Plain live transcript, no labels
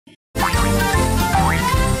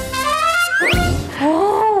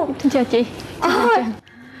chào chị.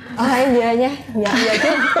 Em về nha. Dạ về chứ.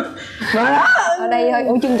 Ở đây thôi.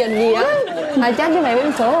 Ủa chương trình gì á? Chat với mẹ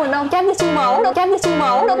bỉm sữa rồi đâu? Chat với siêu mẫu đâu? Chat với siêu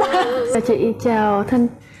mẫu đâu ta? Chào chị, chào Thanh.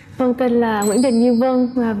 Vân tên là Nguyễn Đình Như Vân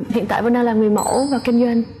và hiện tại Vân đang là người mẫu và kinh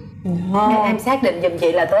doanh. Em xác định giùm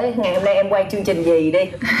chị là tới ngày hôm nay em quay chương trình gì đi.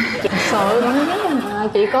 Sợ lắm.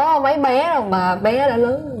 Chị có mấy bé rồi mà bé đã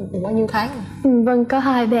lớn bao nhiêu tháng rồi? Vân có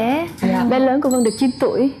 2 bé. Bé lớn của Vân được 9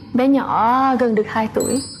 tuổi, bé nhỏ gần được 2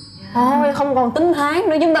 tuổi. Thôi không còn tính tháng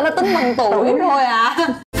nữa, chúng ta đã tính bằng tuổi thôi à.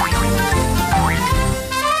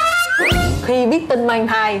 Khi biết tin mang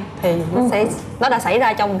thai thì nó đã xảy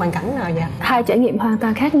ra trong hoàn cảnh nào vậy? 2 trải nghiệm hoàn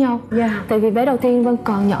toàn khác nhau. Tại vì bé đầu tiên Vân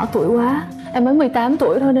còn nhỏ tuổi quá, em mới 18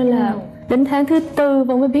 tuổi thôi nên là đến tháng thứ 4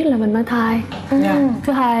 Vân mới biết là mình mang thai.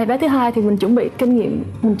 Bé thứ hai thì mình chuẩn bị kinh nghiệm,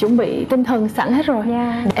 mình chuẩn bị tinh thần sẵn hết rồi.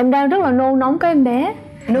 Em đang rất là nôn nóng có em bé.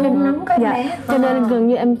 Cho nên gần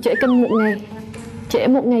như em trễ kinh 1 ngày. Trễ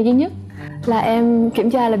 1 ngày duy nhất là em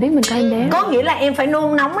kiểm tra là biết mình có em bé. Có nghĩa là em phải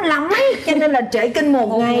nôn nóng lắm ấy, cho nên là trễ kinh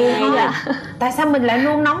 1 ngày hay là tại sao mình lại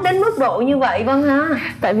nôn nóng đến mức độ như vậy Vân ha?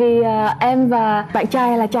 Tại vì em và bạn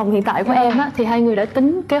trai là chồng hiện tại của em á, thì hai người đã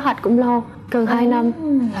tính kế hoạch cũng lâu, gần 2 năm.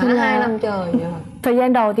 2 năm trời vậy. Thời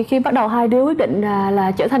gian đầu thì khi bắt đầu hai đứa quyết định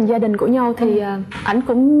là trở thành gia đình của nhau thì ảnh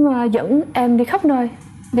cũng dẫn em đi khắp nơi,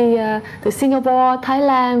 đi từ Singapore, Thái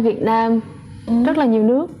Lan, Việt Nam, rất là nhiều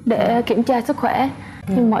nước để kiểm tra sức khỏe.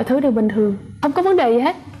 Nhưng mọi thứ đều bình thường, không có vấn đề gì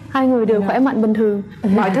hết, hai người đều khỏe mạnh bình thường.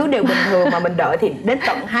 Mọi thứ đều bình thường mà mình đợi thì đến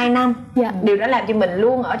tận 2 năm. Điều đó làm cho mình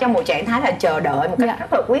luôn ở trong một trạng thái là chờ đợi một cách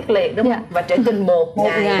rất là quyết liệt, đúng không? Và trễ kinh 1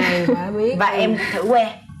 ngày. Và em thử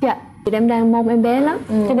que. Thì em đang mong em bé lắm,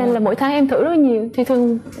 cho nên là mỗi tháng em thử rất nhiều. Thì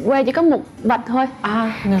thường que chỉ có 1 vạch thôi,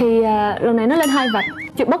 thì lần này nó lên 2 vạch.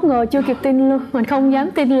 Chuyện bất ngờ chưa kịp tin luôn, mình không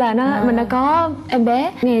dám tin là mình đã có em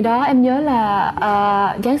bé. Ngày đó em nhớ là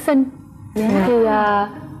Giáng sinh. Thì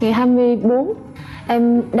ngày 24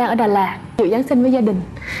 em đang ở Đà Lạt dự Giáng sinh với gia đình.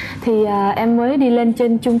 Thì em mới đi lên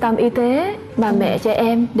trên trung tâm y tế bà mẹ trẻ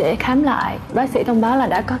em để khám lại. Bác sĩ thông báo là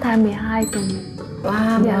đã có thai 12 tuần.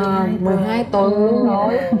 12 tuần luôn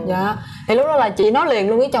rồi. Thì lúc đó là chị nói liền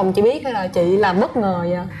luôn với chồng chị biết hay là chị làm bất ngờ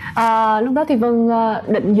vậy? Lúc đó thì Vân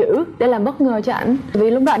định giữ để làm bất ngờ cho ảnh.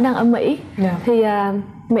 Vì lúc đó ảnh đang ở Mỹ. Thì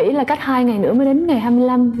Mỹ là cách 2 ngày nữa mới đến ngày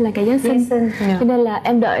 25 là ngày Giáng sinh. Cho nên là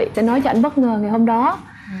em đợi sẽ nói cho ảnh bất ngờ ngày hôm đó.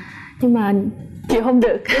 Nhưng mà chịu không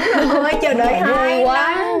được. Đúng rồi, chờ đợi 2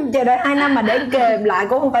 năm. Chờ đợi 2 năm mà để kèm lại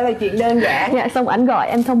cũng không phải là chuyện đơn giản. Xong ảnh gọi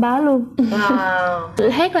em thông báo luôn.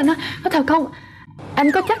 Hét lên nói, có thật không?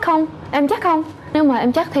 Em có chắc không? Em chắc không? Nếu mà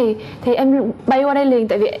em chắc thì em bay qua đây liền.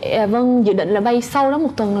 Tại vì Vân dự định là bay sâu đó 1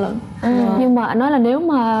 tuần lận. Nhưng mà anh nói là nếu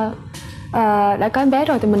mà đã có em bé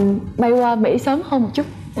rồi thì mình bay qua Mỹ sớm hơn một chút,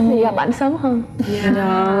 thì gặp ảnh sớm hơn.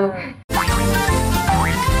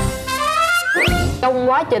 Trong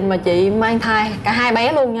quá trình mà chị mang thai cả 2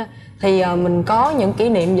 bé luôn nha, thì mình có những kỷ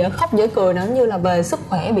niệm dở khóc dở cười nữa, như là về sức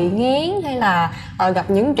khỏe bị nghén hay là gặp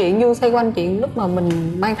những chuyện vui xoay quanh chuyện lúc mà mình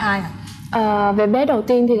mang thai? Về bé đầu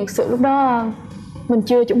tiên thì thật sự lúc đó mình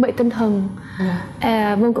chưa chuẩn bị tinh thần.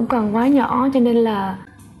 Vân cũng còn quá nhỏ, cho nên là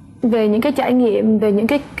về những cái trải nghiệm, về những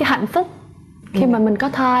cái hạnh phúc khi mà mình có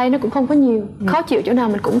thai nó cũng không có nhiều. Khó chịu chỗ nào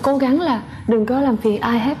mình cũng cố gắng là đừng có làm phiền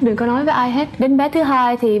ai hết, đừng có nói với ai hết. Đến bé thứ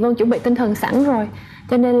 2 thì Vân chuẩn bị tinh thần sẵn rồi,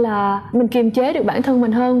 cho nên là mình kiềm chế được bản thân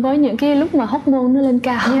mình hơn với những cái lúc mà hormone nó lên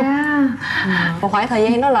cao. Một khoảng thời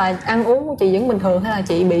gian đó là ăn uống của chị vẫn bình thường hay là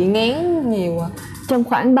chị bị nghén nhiều ạ? Trong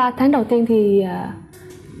khoảng 3 tháng đầu tiên thì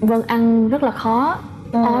Vân ăn rất là khó,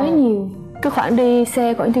 ói nhiều. Cứ khoảng đi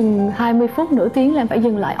xe khoảng chừng 20 phút, nửa tiếng là em phải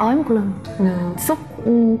dừng lại ói một lần. Xúc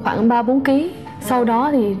khoảng 3-4 kg. Sau đó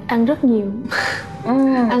thì ăn rất nhiều.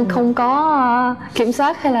 Ăn không có kiểm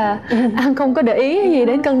soát hay là ăn không có để ý gì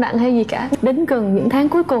đến cân nặng hay gì cả. Đến gần những tháng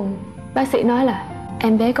cuối cùng, bác sĩ nói là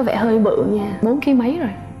em bé có vẻ hơi bự nha, 4 kg mấy rồi.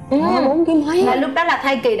 4 kg mấy? Là lúc đó là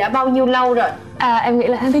thai kỳ đã bao nhiêu lâu rồi? Em nghĩ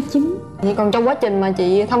là tháng thứ 9. Vậy còn trong quá trình mà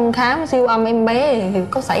chị thăm khám siêu âm em bé thì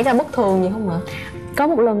có xảy ra bất thường gì không ạ? Có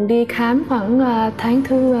một lần đi khám khoảng tháng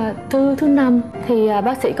thứ 5 thì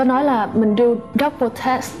bác sĩ có nói là mình do double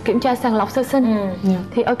test, kiểm tra sàng lọc sơ sinh.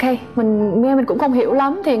 Thì ok, mình cũng không hiểu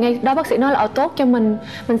lắm, thì ngay đó bác sĩ nói là tốt cho mình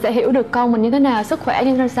sẽ hiểu được con mình như thế nào, sức khỏe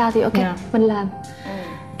như thế sao, thì ok mình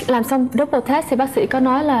làm xong double test thì bác sĩ có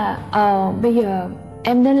nói là bây giờ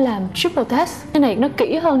em nên làm triple test, cái này nó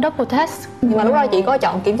kỹ hơn double test. Nhưng mà lúc đó chị có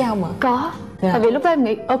chọn kiểm tra không ạ? Có. Tại vì lúc đó em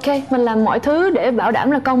nghĩ ok, mình làm mọi thứ để bảo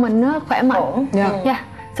đảm là con mình nó khỏe mạnh.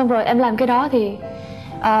 Xong rồi em làm cái đó thì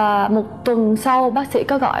 1 tuần sau bác sĩ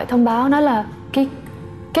có gọi thông báo nói là cái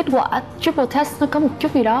kết quả triple test nó có một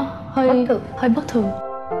chút gì đó hơi bất thường.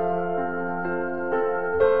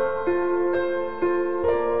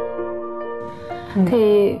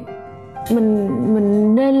 Thì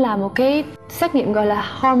mình nên làm một cái xét nghiệm gọi là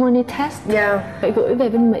hormone test, phải gửi về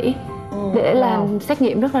bên Mỹ để làm xét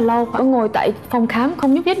nghiệm rất là lâu. Con ngồi tại phòng khám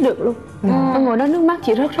không nhúc nhích được luôn. Con ngồi đó nước mắt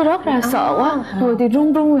chị rớt ra, sợ quá, người thì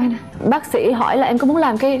run rồi nè. Bác sĩ hỏi là em có muốn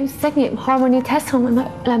làm cái xét nghiệm hormone test không, em nói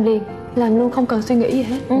làm liền, làm luôn, không cần suy nghĩ gì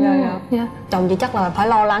hết. Chồng chị chắc là phải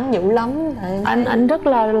lo lắng dữ lắm. Anh rất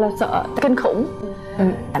là sợ, kinh khủng.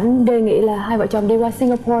 Anh đề nghị là hai vợ chồng đi qua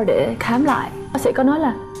Singapore để khám lại. Bác sĩ có nói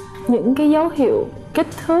là những cái dấu hiệu kích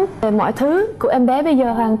thước, mọi thứ của em bé bây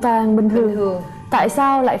giờ hoàn toàn bình thường. Tại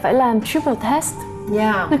sao lại phải làm triple test?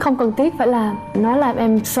 Nó không cần thiết phải làm. Nó làm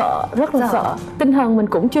em sợ, rất là sợ. Tinh thần mình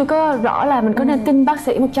cũng chưa có rõ là mình có nên tin bác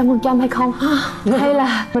sĩ 100% hay không. Hay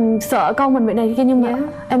là mình sợ con mình bị này kia. Nhưng mà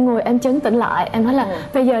em ngồi em trấn tĩnh lại. Em nói là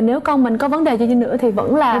bây giờ nếu con mình có vấn đề gì nữa thì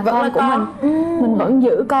vẫn là con của mình. Mình vẫn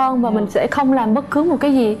giữ con và mình sẽ không làm bất cứ một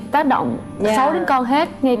cái gì tác động xấu đến con hết.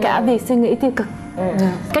 Ngay cả việc suy nghĩ tiêu cực.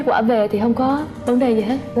 Kết quả về thì không có vấn đề gì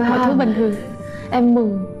hết. Mọi thứ bình thường. Em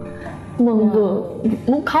mừng vừa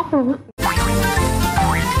muốn khóc luôn á.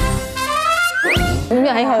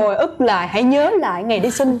 Hãy hồi ức lại, hãy nhớ lại ngày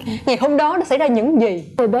đi sinh. Ngày hôm đó đã xảy ra những gì?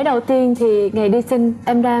 Về bé đầu tiên thì ngày đi sinh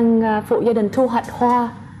em đang phụ gia đình thu hoạch hoa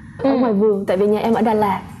ở ngoài vườn. Tại vì nhà em ở Đà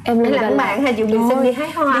Lạt. Em lên Đà Lạt. Bạn hay chuẩn bị sinh đi hái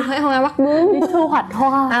hoa? Đi hái hoa bắt bướm. Đi thu hoạch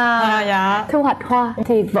hoa. Thu hoạch hoa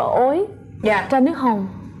thì vợ ối ra nước hồng.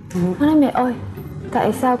 Nó nói mẹ ơi,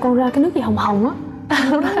 tại sao con ra cái nước gì hồng hồng á?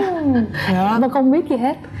 Mà không biết gì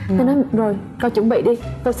hết. Tôi nói rồi, con chuẩn bị đi.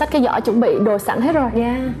 Tôi xách cái giỏ chuẩn bị đồ sẵn hết rồi.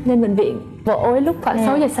 Lên bệnh viện. Vợ ối lúc khoảng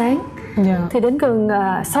 6 giờ sáng. Thì đến gần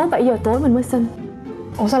 6-7 giờ tối mình mới sinh.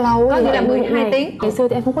 Ủa sao lâu? Có nghĩa là 12 tiếng. Ngày xưa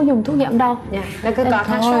thì em không có dùng thuốc giảm đau. Là cứ cọt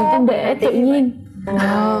em để tự nhiên.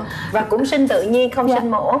 Và cũng sinh tự nhiên, không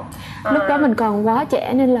sinh mổ. Lúc đó mình còn quá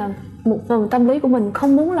trẻ nên là một phần tâm lý của mình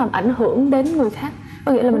không muốn làm ảnh hưởng đến người khác.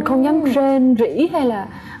 Có nghĩa là mình không dám rên rỉ hay là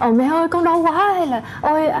mẹ ơi con đau quá, hay là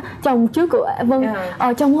ôi chồng trước của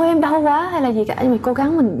chồng ơi em đau quá, hay là gì cả. Nhưng mà cố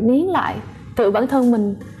gắng mình nén lại, tự bản thân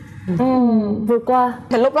mình vượt qua.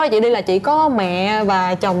 Thì lúc đó chị đi là chỉ có mẹ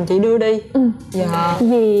và chồng chị đưa đi.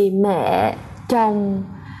 Dì, mẹ, chồng,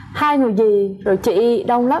 2 người dì, rồi chị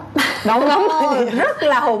đông lắm. Đông lắm. Rất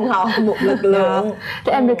là hùng hậu một lực lượng.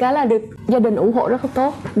 Thì em được cái là được gia đình ủng hộ rất là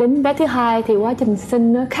tốt. Đến bé thứ hai thì quá trình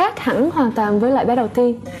sinh nó khác hẳn hoàn toàn với lại bé đầu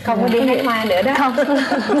tiên. Không có đi hái hoa nữa đó. Không.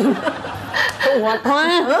 Thu hoạch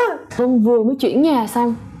hoa. Vừa mới chuyển nhà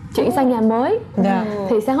xong, chuyển sang nhà mới.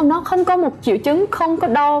 Thì sáng hôm đó không có một triệu chứng, không có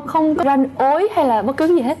đau, không có ranh ối hay là bất cứ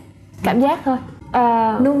gì hết. Cảm giác thôi.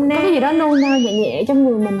 Có cái gì đó nôn nao nhẹ nhẹ trong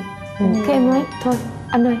người mình. Cái em nói thôi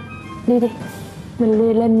anh ơi, đi mình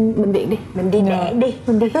đi lên bệnh viện đi, mình đi đẻ đi,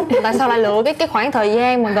 mình đi. Tại sao lại lựa cái khoảng thời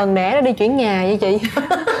gian mà gần đẻ để đi chuyển nhà vậy chị?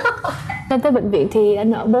 Lên tới bệnh viện thì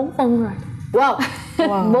anh ở 4 phân rồi.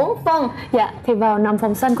 4 phân. Dạ, thì vào nằm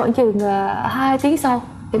phòng xanh khoảng chừng 2 tiếng sau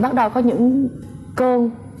thì bắt đầu có những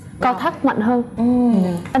cơn co thắt mạnh hơn.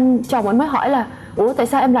 Anh chồng anh mới hỏi là ủa tại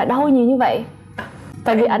sao em lại đau nhiều như vậy?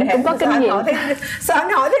 Tại vì anh cũng có kinh nghiệm. Sao anh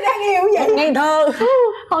hỏi thế đang hiểu vậy? Ngây thơ.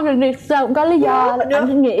 Không được, sao cũng có lý do.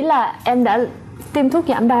 Anh nghĩ là em đã tiêm thuốc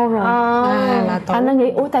giảm đau rồi. Anh đã nghĩ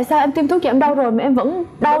ủa tại sao em tiêm thuốc giảm đau rồi mà em vẫn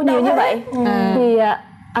đau nhiều như vậy? Thì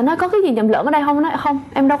anh nói có cái gì nhầm lẫn ở đây không? Anh nói không,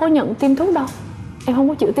 em đâu có nhận tiêm thuốc đâu, em không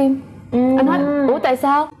có chịu tiêm. Anh nói ủa tại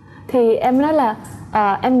sao? Thì em nói là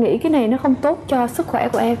em nghĩ cái này nó không tốt cho sức khỏe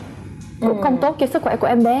của em, cũng không tốt cho sức khỏe của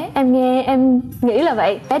em bé. Em nghe em nghĩ là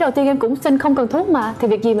vậy. Bé đầu tiên em cũng sinh không cần thuốc mà, thì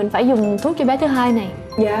việc gì mình phải dùng thuốc cho bé thứ hai này.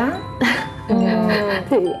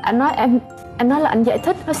 Thì anh nói là anh giải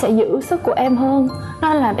thích nó sẽ giữ sức của em hơn,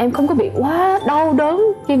 nó làm em không có bị quá đau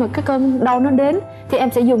đớn khi mà cái cơn đau nó đến. Thì em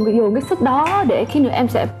sẽ dùng cái sức đó để khi nữa em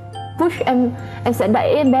sẽ push, em sẽ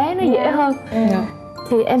đẩy em bé nó dễ hơn.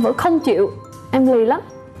 Thì em vẫn không chịu, em lì lắm,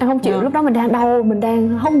 em không chịu. Lúc đó mình đang đau, mình đang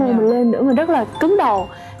hóc môn mình lên nữa, mình rất là cứng đầu.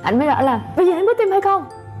 Anh mới bảo là bây giờ em có tiêm hay không?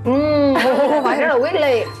 Phải rất là quyết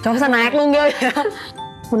liệt. Trời sao nạt luôn ghê.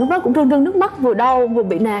 Mình lúc đó cũng rưng rưng nước mắt, vừa đau vừa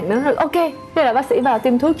bị nạt nữa. Rồi ok, thế là bác sĩ vào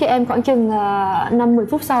tiêm thuốc cho em, khoảng chừng 5-10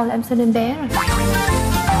 phút sau là em sinh em bé rồi.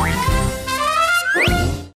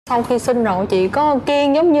 Sau khi sinh rồi chị có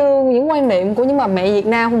kiêng giống như những quan niệm của những bà mẹ Việt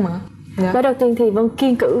Nam không ạ? Bé đầu tiên thì Vân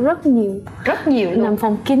kiêng cữ rất nhiều luôn. Nằm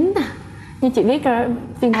phòng kín như chị biết rồi,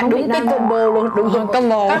 truyền thống Việt Nam. Cái combo luôn, đúng rồi.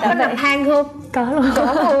 Combo. Có nằm than không? Có luôn.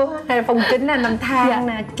 Hay là phòng kính là nằm than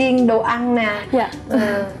nè, kiêng đồ ăn nè,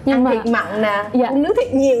 nhưng ăn thịt mặn nè, uống nước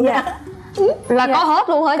thịt nhiều nè. Là có hết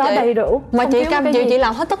luôn hả chị? Có đầy đủ. Mà chị cam chịu, chị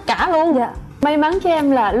làm hết tất cả luôn. May mắn cho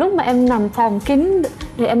em là lúc mà em nằm phòng kín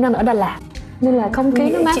thì em đang ở Đà Lạt, nên là không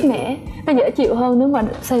khí nó mát mẻ, nó dễ chịu hơn. Nếu mà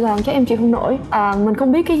Sài Gòn chắc em chịu không nổi. Mình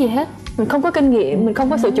không biết cái gì hết, mình không có kinh nghiệm, mình không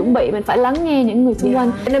có sự chuẩn bị, mình phải lắng nghe những người xung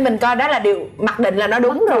quanh. Nên mình coi đó là điều mặc định là nó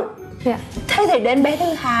đúng rồi. Thế thì đến bé thứ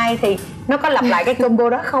hai thì nó có lặp lại cái combo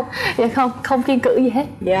đó không? Dạ không kiêng cữ gì hết.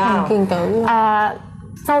 Không kiêng cữ.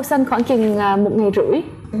 Sau sinh khoảng chừng 1 ngày rưỡi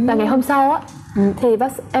và ngày hôm sau á thì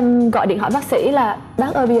em gọi điện hỏi bác sĩ là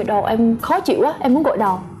bác ơi bây giờ đầu em khó chịu quá, em muốn gội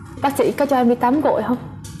đầu, bác sĩ có cho em đi tắm gội không?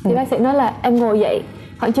 Thì bác sĩ nói là em ngồi dậy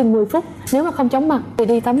khoảng chừng 10 phút, nếu mà không chóng mặt thì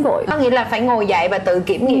đi tắm gội. Có nghĩa là phải ngồi dậy và tự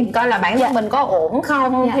kiểm nghiệm coi là bản thân mình có ổn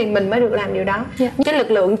không thì mình mới được làm điều đó. Cái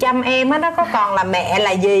lực lượng chăm em á, nó có còn là mẹ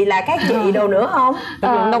là gì, là các chị đồ nữa không?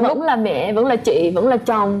 Vẫn là mẹ, vẫn là chị, vẫn là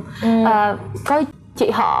chồng, có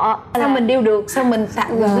chị họ. Sao mình điêu được, sao mình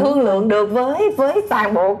thương lượng được với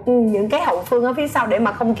toàn bộ những cái hậu phương ở phía sau để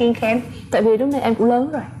mà không kiêng khem? Tại vì lúc này em cũng lớn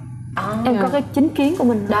rồi. Em có cái chính kiến của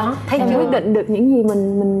mình đó, thấy em quyết định được những gì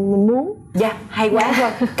mình muốn. Dạ, hay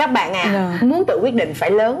quá. Các bạn muốn tự quyết định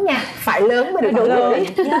phải lớn nha, phải lớn mới được tự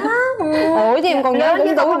quyết định. Ủa chứ em còn nhớ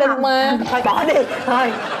cũng tự quyết định mà. Thôi bỏ đi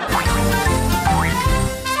thôi.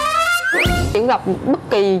 Chị gặp bất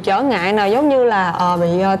kỳ trở ngại nào giống như là bị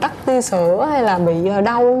tắc tia sữa hay là bị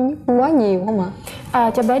đau quá nhiều không ạ?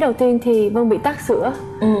 Cho bé đầu tiên thì Vân bị tắc sữa.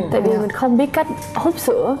 Tại vì mình không biết cách hút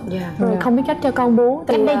sữa, rồi không biết cách cho con bú.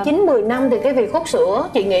 Cách đây 9-10 năm thì cái việc hút sữa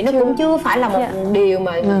chị nghĩ nó cũng chưa phải là một điều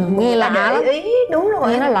mà nghe lạ để ý. Đúng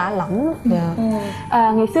rồi, nghe nó lạ lẫm.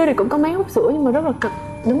 Ngày xưa thì cũng có máy hút sữa nhưng mà rất là cực.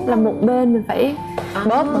 Đúng là một bên mình phải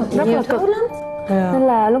bóp rất là cực lắm. Nên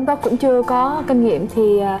là lúc đó cũng chưa có kinh nghiệm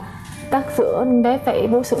thì tắc sữa bé phải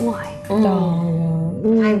bú sữa ngoài.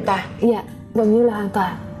 Hoàn toàn. Dạ, gần như là hoàn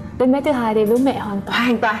toàn. Đến bé thứ hai thì bú mẹ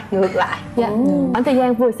hoàn toàn ngược lại. Khoảng thời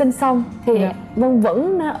gian vừa sinh xong thì Vân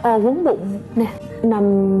vẫn quấn bụng nè,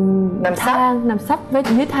 nằm thang, nằm sấp với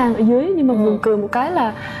dưới thang ở dưới. Nhưng mà buồn cười một cái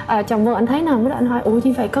là chồng Vân anh thấy nằm với anh hỏi ủa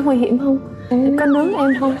như vậy có nguy hiểm không? Có nướng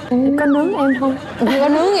em không? Có nướng em không? Có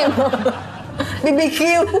nướng em không?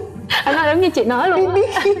 BBQ. Anh nói giống như chị nói luôn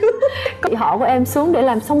á. Chị họ của em xuống để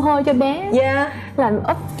làm xông hơi cho bé. Làm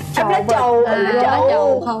ấp lá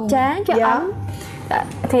trầu không chán cho ấm.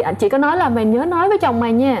 Thì anh chị có nói là mày nhớ nói với chồng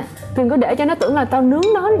mày nha, đừng có để cho nó tưởng là tao nướng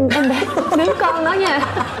nó em bé, nướng con nó nha.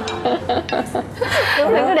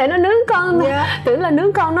 Đừng có để nó nướng con, tưởng là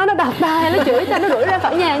nướng con nó đập tay, nó chửi tao, nó đuổi ra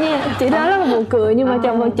khỏi nhà nha. Chị nói rất là buồn cười nhưng mà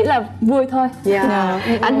chồng mình chỉ là vui thôi.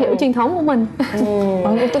 Anh hiểu truyền thống của mình.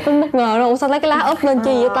 Tôi cũng bất ngờ đâu, sao lấy cái lá úp lên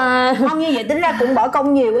chi vậy ta? Không, như vậy tính ra cũng bỏ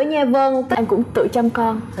công nhiều á nha Vân. Em cũng tự chăm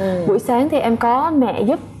con. Buổi sáng thì em có mẹ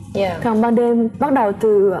giúp. Còn ban đêm bắt đầu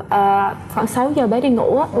từ khoảng 6 giờ bé đi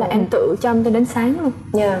ngủ á, là em tự chăm cho đến sáng luôn.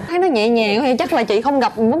 Thấy nó nhẹ nhàng hay chắc là chị không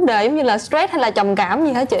gặp vấn đề giống như là stress hay là trầm cảm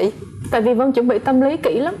gì hả chị? Tại vì Vân chuẩn bị tâm lý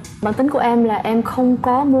kỹ lắm. Bản tính của em là em không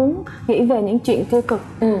có muốn nghĩ về những chuyện tiêu cực,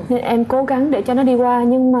 nên em cố gắng để cho nó đi qua.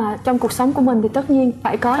 Nhưng mà trong cuộc sống của mình thì tất nhiên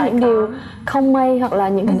phải có những điều không may hoặc là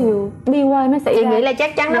những cái điều đi qua nó xảy ra. Chị nghĩ là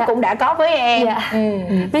chắc chắn nó cũng đã có với em.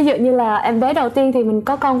 Ví dụ như là em bé đầu tiên thì mình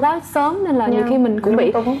có con quá sớm nên là nhiều khi mình cũng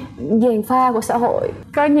bị gièm pha của xã hội.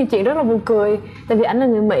 Có nhiều chuyện rất là buồn cười. Tại vì ảnh là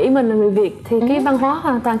người Mỹ, mình là người Việt thì cái văn hóa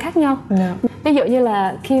hoàn toàn khác nhau. Ví dụ như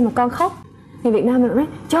là khi mà con khóc thì Việt Nam mình nói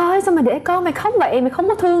trời ơi sao mày để con mày khóc vậy, mày không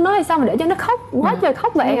có thương nó hay sao mà để cho nó khóc quá trời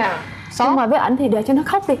khóc vậy. Nhưng mà với ảnh thì để cho nó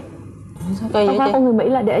khóc đi. Không phải con người Mỹ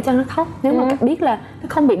là để cho nó khóc. Nếu mà biết là nó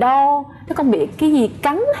không bị đau, nó không bị cái gì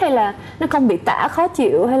cắn hay là nó không bị tả khó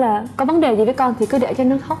chịu hay là có vấn đề gì với con thì cứ để cho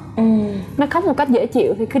nó khóc. Nó khóc một cách dễ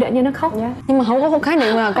chịu thì cứ để cho nó khóc. Nhưng mà không có một khái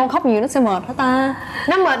niệm là con khóc nhiều nó sẽ mệt hả ta?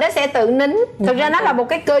 Nó mệt nó sẽ tự nín. Thực ra nó là một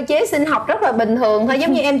cái cơ chế sinh học rất là bình thường thôi.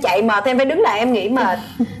 Giống như em chạy mệt em phải đứng lại em nghỉ mệt.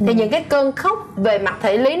 Thì những cái cơn khóc về mặt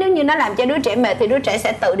thể lý nếu như nó làm cho đứa trẻ mệt thì đứa trẻ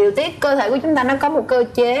sẽ tự điều tiết. Cơ thể của chúng ta nó có một cơ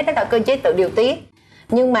chế, đó là cơ chế tự điều tiết.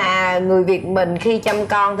 Nhưng mà người Việt mình khi chăm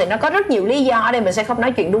con thì nó có rất nhiều lý do ở đây, mình sẽ không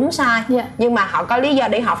nói chuyện đúng sai. Nhưng mà họ có lý do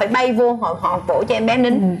để họ phải bay vô, họ vỗ cho em bé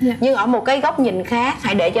nín. Nhưng ở một cái góc nhìn khác,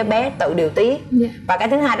 hãy để cho bé tự điều tiết. Và cái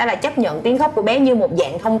thứ hai đó là chấp nhận tiếng khóc của bé như một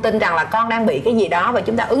dạng thông tin rằng là con đang bị cái gì đó và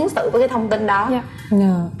chúng ta ứng xử với cái thông tin đó.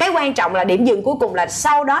 Cái quan trọng là điểm dừng cuối cùng là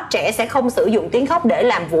sau đó trẻ sẽ không sử dụng tiếng khóc để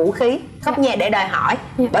làm vũ khí, khóc nhẹ để đòi hỏi.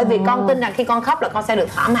 Bởi vì con tin rằng khi con khóc là con sẽ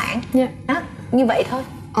được thỏa mãn. Đó, như vậy thôi.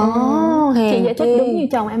 Chị giải thích đúng như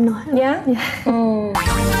chồng em nói.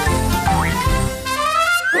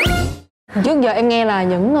 Trước giờ em nghe là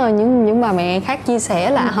những bà mẹ khác chia sẻ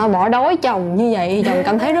là họ bỏ đói chồng như vậy, chồng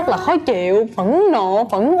cảm thấy rất là khó chịu, phẫn nộ,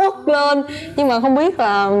 phẫn uất lên. Nhưng mà không biết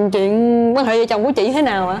là chuyện quan hệ vợ chồng của chị thế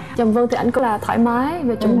nào ạ? Chồng Vân thì ảnh cũng là thoải mái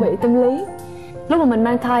về chuẩn bị tâm lý. Lúc mà mình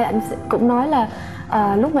mang thai ảnh cũng nói là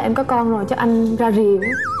lúc mà em có con rồi cho anh ra rìu.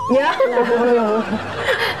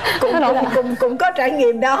 Cũng có trải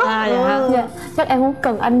nghiệm đó. Chắc em không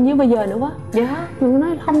cần anh như bây giờ nữa quá. Mình nói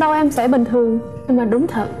không đâu em sẽ bình thường. Nhưng mà đúng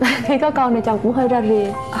thật khi có con này chồng cũng hơi ra rìa.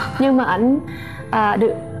 Nhưng mà ảnh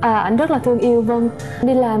Anh rất là thương yêu Vân.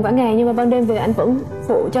 Đi làm cả ngày nhưng mà ban đêm về anh vẫn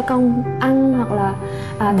phụ cho con ăn, hoặc là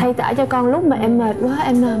thay tã cho con lúc mà em mệt quá,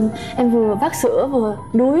 em nằm, em vừa vắt sữa vừa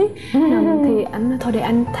đuối nằm thì anh thôi để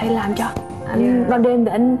anh thay làm cho anh. Ban đêm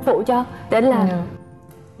để anh phụ cho, để anh làm.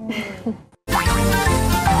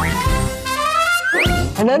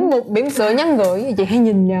 Đến một bỉm sữa nhắn gửi, chị hay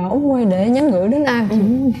nhìn vào ống quay để nhắn gửi đến ai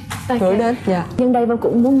gửi đến. Nhưng đây Vân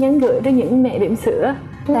cũng muốn nhắn gửi đến những mẹ bỉm sữa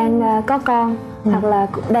đang có con, hoặc là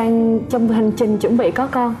đang trong hành trình chuẩn bị có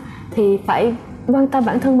con, thì phải quan tâm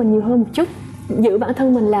bản thân mình nhiều hơn một chút, giữ bản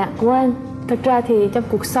thân mình lạc quan. Thực ra thì trong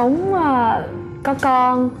cuộc sống có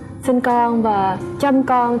con, sinh con và chăm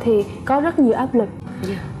con thì có rất nhiều áp lực.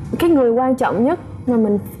 Cái người quan trọng nhất mà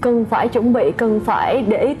mình cần phải chuẩn bị, cần phải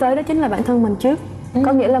để ý tới đó chính là bản thân mình trước.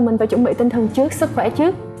 Có nghĩa là mình phải chuẩn bị tinh thần trước, sức khỏe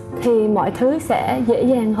trước, thì mọi thứ sẽ dễ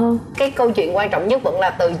dàng hơn. Cái câu chuyện quan trọng nhất vẫn là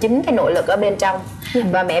từ chính cái nội lực ở bên trong.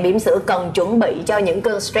 Và mẹ bỉm sữa cần chuẩn bị cho những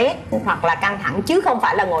cơn stress hoặc là căng thẳng, chứ không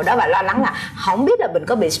phải là ngồi đó và lo lắng là không biết là mình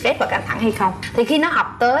có bị stress và căng thẳng hay không. Thì khi nó ập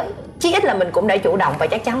tới, chí ít là mình cũng đã chủ động và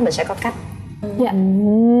chắc chắn mình sẽ có cách.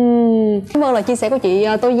 Cảm ơn lời chia sẻ của chị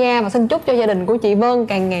Tô Gia, và xin chúc cho gia đình của chị Vân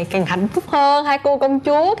càng ngày càng hạnh phúc hơn, hai cô công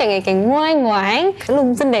chúa càng ngày càng ngoan ngoãn,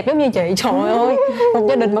 luôn xinh đẹp giống như chị. Trời ơi, một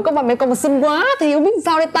gia đình mà có ba mẹ con mà xinh quá thì không biết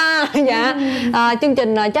sao đây ta. Chương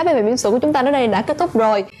trình Trái Bè Mẹ Bỉm Sữa của chúng ta đến đây đã kết thúc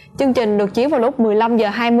rồi. Chương trình được chiếu vào lúc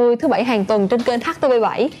 15:20 thứ Bảy hàng tuần trên kênh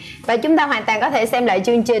HTV7. Và chúng ta hoàn toàn có thể xem lại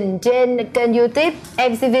chương trình trên kênh YouTube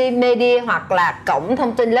MCV Media hoặc là cổng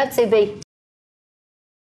thông tin lớp CV.